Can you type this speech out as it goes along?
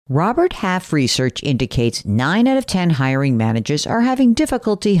Robert Half research indicates 9 out of 10 hiring managers are having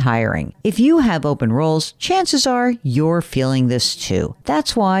difficulty hiring. If you have open roles, chances are you're feeling this too.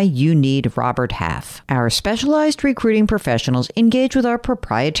 That's why you need Robert Half. Our specialized recruiting professionals engage with our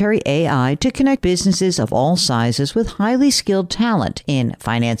proprietary AI to connect businesses of all sizes with highly skilled talent in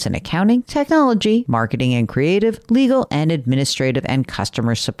finance and accounting, technology, marketing and creative, legal and administrative, and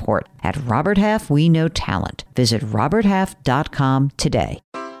customer support. At Robert Half, we know talent. Visit roberthalf.com today.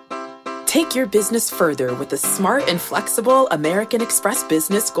 Take your business further with the smart and flexible American Express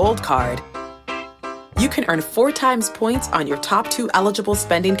Business Gold Card. You can earn 4 times points on your top 2 eligible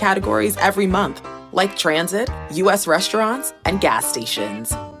spending categories every month, like transit, U.S. restaurants, and gas stations.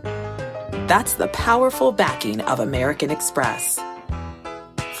 That's the powerful backing of American Express.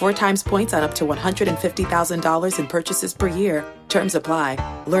 4 times points on up to $150,000 in purchases per year. Terms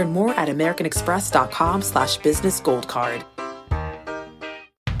apply. Learn more at americanexpress.com/businessgoldcard.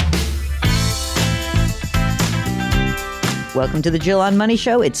 Welcome to the Jill on Money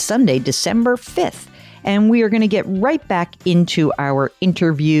Show. It's Sunday, December 5th, and we are going to get right back into our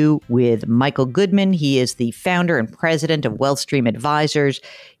interview with Michael Goodman. He is the founder and president of WealthStream Advisors.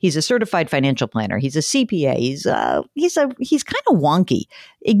 He's a certified financial planner. He's a CPA. He's kind of wonky.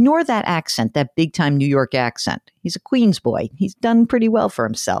 Ignore that accent, that big-time New York accent. He's a Queens boy. He's done pretty well for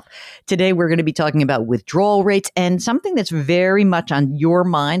himself. Today, we're going to be talking about withdrawal rates and something that's very much on your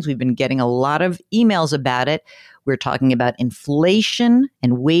minds. We've been getting a lot of emails about it. We're talking about inflation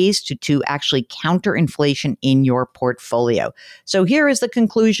and ways to actually counter inflation in your portfolio. So here is the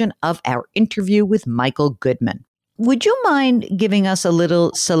conclusion of our interview with Michael Goodman. Would you mind giving us a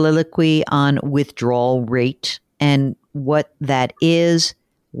little soliloquy on withdrawal rate and what that is,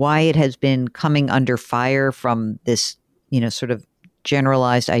 why it has been coming under fire from this, sort of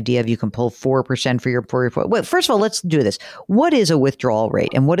generalized idea of you can pull 4% for your portfolio? Well, first of all, let's do this. What is a withdrawal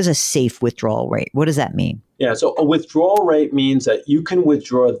rate and what is a safe withdrawal rate? What does that mean? Yeah, so a withdrawal rate means that you can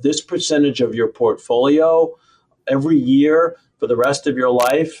withdraw this percentage of your portfolio every year for the rest of your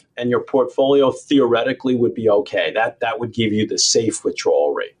life, and your portfolio theoretically would be okay. That would give you the safe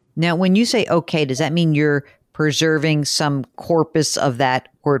withdrawal rate. Now, when you say okay, does that mean you're preserving some corpus of that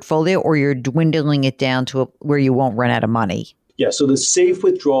portfolio, or you're dwindling it down to where you won't run out of money? Yeah, so the safe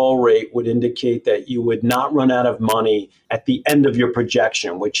withdrawal rate would indicate that you would not run out of money at the end of your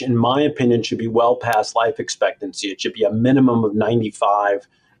projection, which in my opinion should be well past life expectancy. It should be a minimum of 95,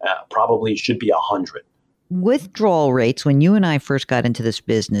 probably should be 100. Withdrawal rates, when you and I first got into this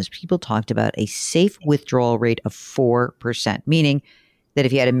business, people talked about a safe withdrawal rate of 4%, meaning that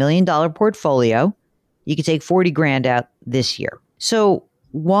if you had $1 million portfolio, you could take 40 grand out this year. So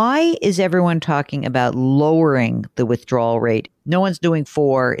why is everyone talking about lowering the withdrawal rate? No one's doing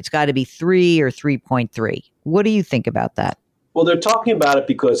 4. It's got to be 3 or 3.3. What do you think about that? Well, they're talking about it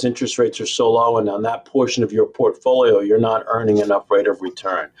because interest rates are so low, and on that portion of your portfolio, you're not earning enough rate of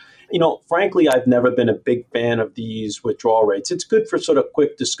return. Frankly, I've never been a big fan of these withdrawal rates. It's good for sort of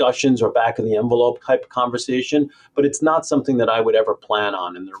quick discussions or back of the envelope type conversation, but it's not something that I would ever plan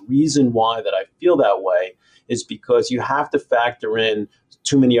on. And the reason why that I feel that way is because you have to factor in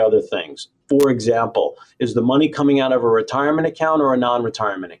too many other things. For example, is the money coming out of a retirement account or a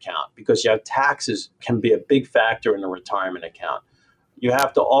non-retirement account? Because you have taxes can be a big factor in a retirement account. You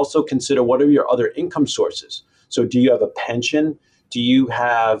have to also consider what are your other income sources. So do you have a pension? Do you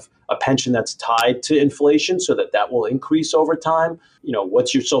have a pension that's tied to inflation so that will increase over time?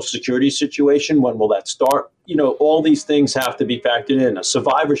 What's your Social Security situation? When will that start? All these things have to be factored in. A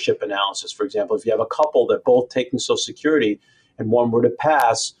survivorship analysis, for example, if you have a couple that both taking Social Security and one were to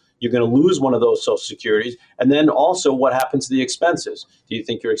pass, you're going to lose one of those Social Securities. And then also what happens to the expenses? Do you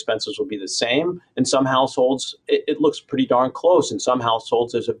think your expenses will be the same? In some households, it looks pretty darn close. In some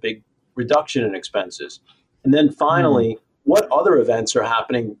households, there's a big reduction in expenses. And then finally, what other events are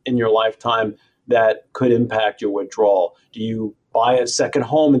happening in your lifetime that could impact your withdrawal? Do you buy a second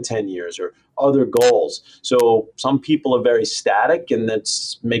home in 10 years or other goals? So some people are very static and that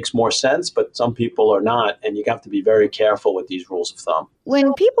makes more sense, but some people are not. And you have to be very careful with these rules of thumb.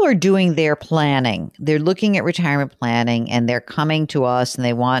 When people are doing their planning, they're looking at retirement planning and they're coming to us and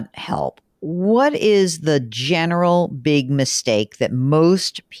they want help. What is the general big mistake that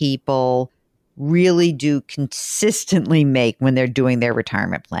most people really do consistently make when they're doing their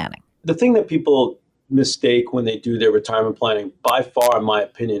retirement planning? The thing that people mistake when they do their retirement planning, by far, in my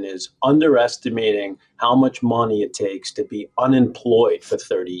opinion, is underestimating how much money it takes to be unemployed for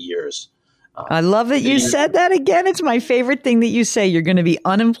 30 years. I love that you said that again. It's my favorite thing that you say. You're going to be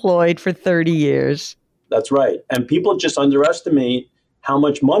unemployed for 30 years. That's right. And people just underestimate how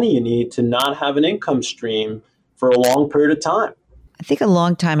much money you need to not have an income stream for a long period of time. I think a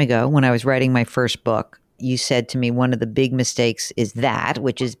long time ago when I was writing my first book, you said to me one of the big mistakes is that,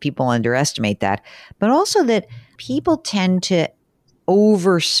 which is people underestimate that, but also that people tend to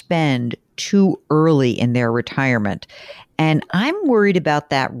overspend too early in their retirement. And I'm worried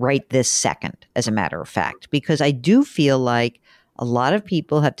about that right this second, as a matter of fact, because I do feel like a lot of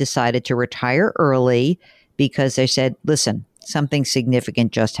people have decided to retire early because they said, listen, something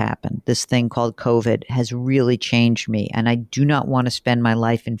significant just happened. This thing called COVID has really changed me, and I do not want to spend my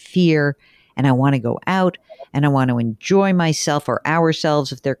life in fear, and I want to go out and I want to enjoy myself or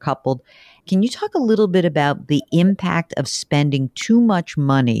ourselves if they're coupled. Can you talk a little bit about the impact of spending too much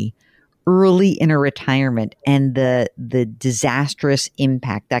money early in a retirement and the disastrous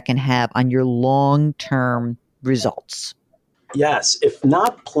impact that can have on your long-term results? Yes, if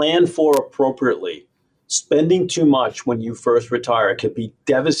not planned for appropriately, spending too much when you first retire could be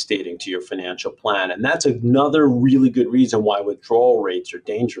devastating to your financial plan. And that's another really good reason why withdrawal rates are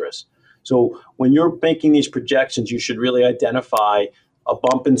dangerous. So when you're making these projections, you should really identify a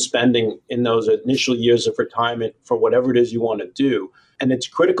bump in spending in those initial years of retirement for whatever it is you want to do. And it's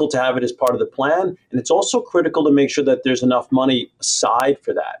critical to have it as part of the plan. And it's also critical to make sure that there's enough money aside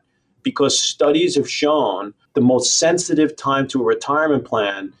for that, because studies have shown the most sensitive time to a retirement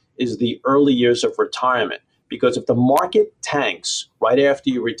plan is the early years of retirement. Because if the market tanks right after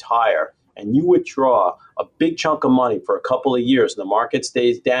you retire and you withdraw a big chunk of money for a couple of years and the market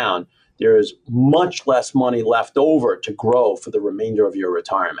stays down, there is much less money left over to grow for the remainder of your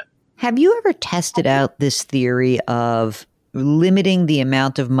retirement. Have you ever tested out this theory of limiting the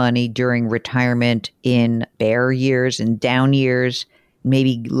amount of money during retirement in bear years and down years,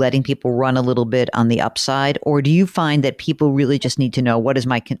 maybe letting people run a little bit on the upside? Or do you find that people really just need to know what's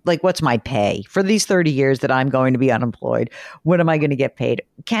my pay for these 30 years that I'm going to be unemployed? What am I going to get paid?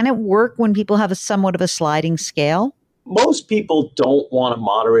 Can it work when people have somewhat of a sliding scale? Most people don't want to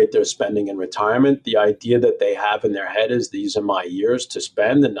moderate their spending in retirement. The idea that they have in their head is these are my years to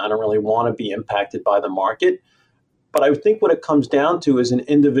spend and I don't really want to be impacted by the market. But I think what it comes down to is an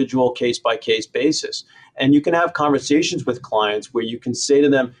individual case-by-case basis. And you can have conversations with clients where you can say to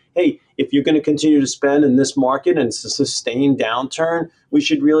them, hey, if you're going to continue to spend in this market and it's a sustained downturn, we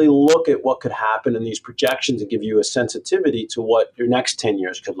should really look at what could happen in these projections and give you a sensitivity to what your next 10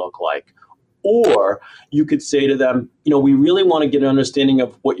 years could look like. Or you could say to them, we really want to get an understanding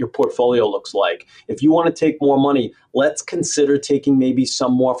of what your portfolio looks like. If you want to take more money, let's consider taking maybe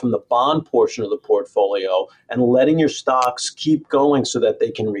some more from the bond portion of the portfolio and letting your stocks keep going so that they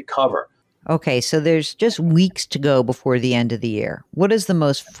can recover. Okay, so there's just weeks to go before the end of the year. What is the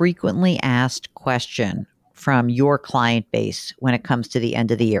most frequently asked question from your client base when it comes to the end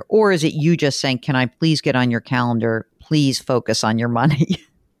of the year? Or is it you just saying, can I please get on your calendar? Please focus on your money.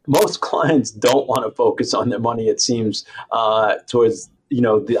 Most clients don't want to focus on their money, it seems, towards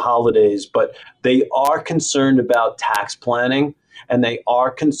the holidays, but they are concerned about tax planning and they are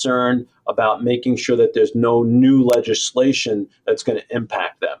concerned about making sure that there's no new legislation that's going to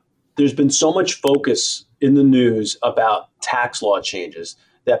impact them. There's been so much focus in the news about tax law changes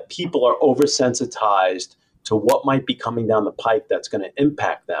that people are oversensitized to what might be coming down the pike that's going to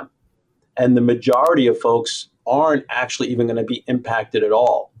impact them. And the majority of folks aren't actually even going to be impacted at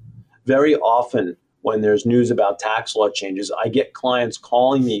all. Very often when there's news about tax law changes, I get clients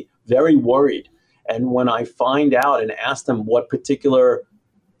calling me very worried. And when I find out and ask them what particular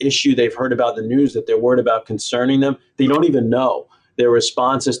issue they've heard about the news that they're worried about concerning them, they don't even know. Their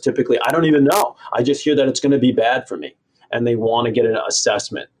response is typically, I don't even know. I just hear that it's going to be bad for me. And they want to get an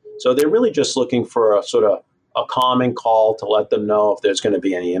assessment. So they're really just looking for a sort of a calming call to let them know if there's going to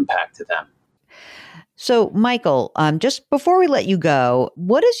be any impact to them. So, Michael, just before we let you go,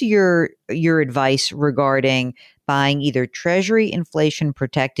 what is your advice regarding buying either Treasury inflation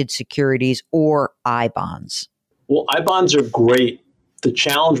protected securities or I-bonds? Well, I-bonds are great. The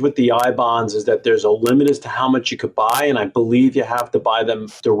challenge with the I-bonds is that there's a limit as to how much you could buy, and I believe you have to buy them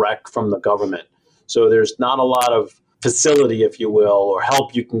direct from the government. So there's not a lot of facility, if you will, or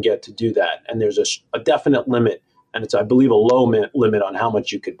help you can get to do that. And there's a definite limit, and it's, I believe, a low limit on how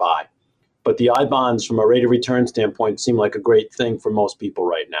much you could buy. But the I-bonds, from a rate of return standpoint, seem like a great thing for most people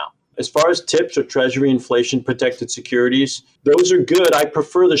right now. As far as TIPS or Treasury inflation-protected securities, those are good. I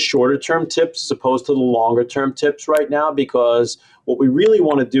prefer the shorter-term TIPS as opposed to the longer-term TIPS right now, because what we really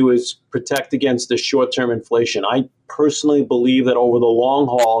want to do is protect against the short-term inflation. I personally believe that over the long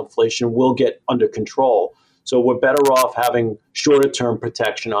haul, inflation will get under control. So we're better off having shorter-term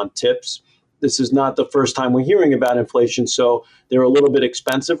protection on TIPS. This is not the first time we're hearing about inflation, so they're a little bit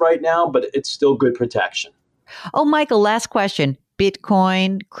expensive right now, but it's still good protection. Oh, Michael, last question.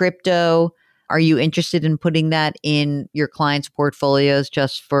 Bitcoin, crypto, Are you interested in putting that in your clients' portfolios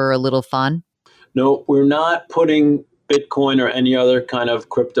just for a little fun? No, we're not putting Bitcoin or any other kind of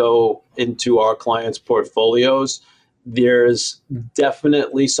crypto into our clients' portfolios. There's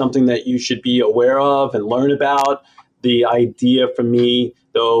definitely something that you should be aware of and learn about. The idea for me,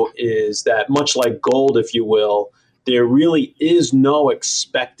 though, is that much like gold, if you will, there really is no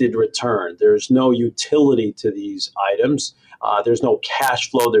expected return. There's no utility to these items. There's no cash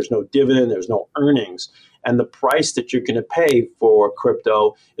flow. There's no dividend. There's no earnings. And the price that you're going to pay for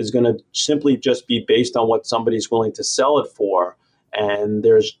crypto is going to simply just be based on what somebody's willing to sell it for. And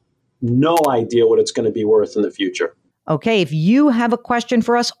there's no idea what it's going to be worth in the future. Okay, if you have a question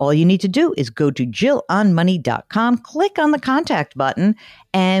for us, all you need to do is go to JillOnMoney.com, click on the contact button,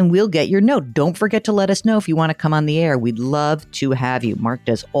 and we'll get your note. Don't forget to let us know if you want to come on the air. We'd love to have you. Mark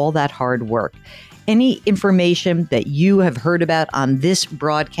does all that hard work. Any information that you have heard about on this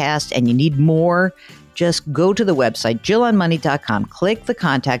broadcast and you need more, just go to the website, JillOnMoney.com, click the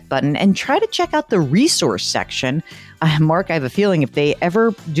contact button, and try to check out the resource section. Mark, I have a feeling if they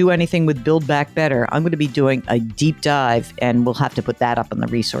ever do anything with Build Back Better, I'm going to be doing a deep dive, and we'll have to put that up in the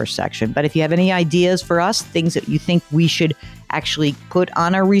resource section. But if you have any ideas for us, things that you think we should actually put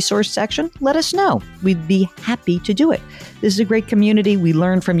on our resource section, let us know. We'd be happy to do it. This is a great community. We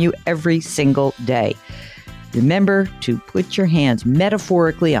learn from you every single day. Remember to put your hands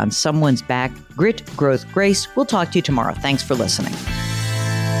metaphorically on someone's back. Grit, growth, grace. We'll talk to you tomorrow. Thanks for listening.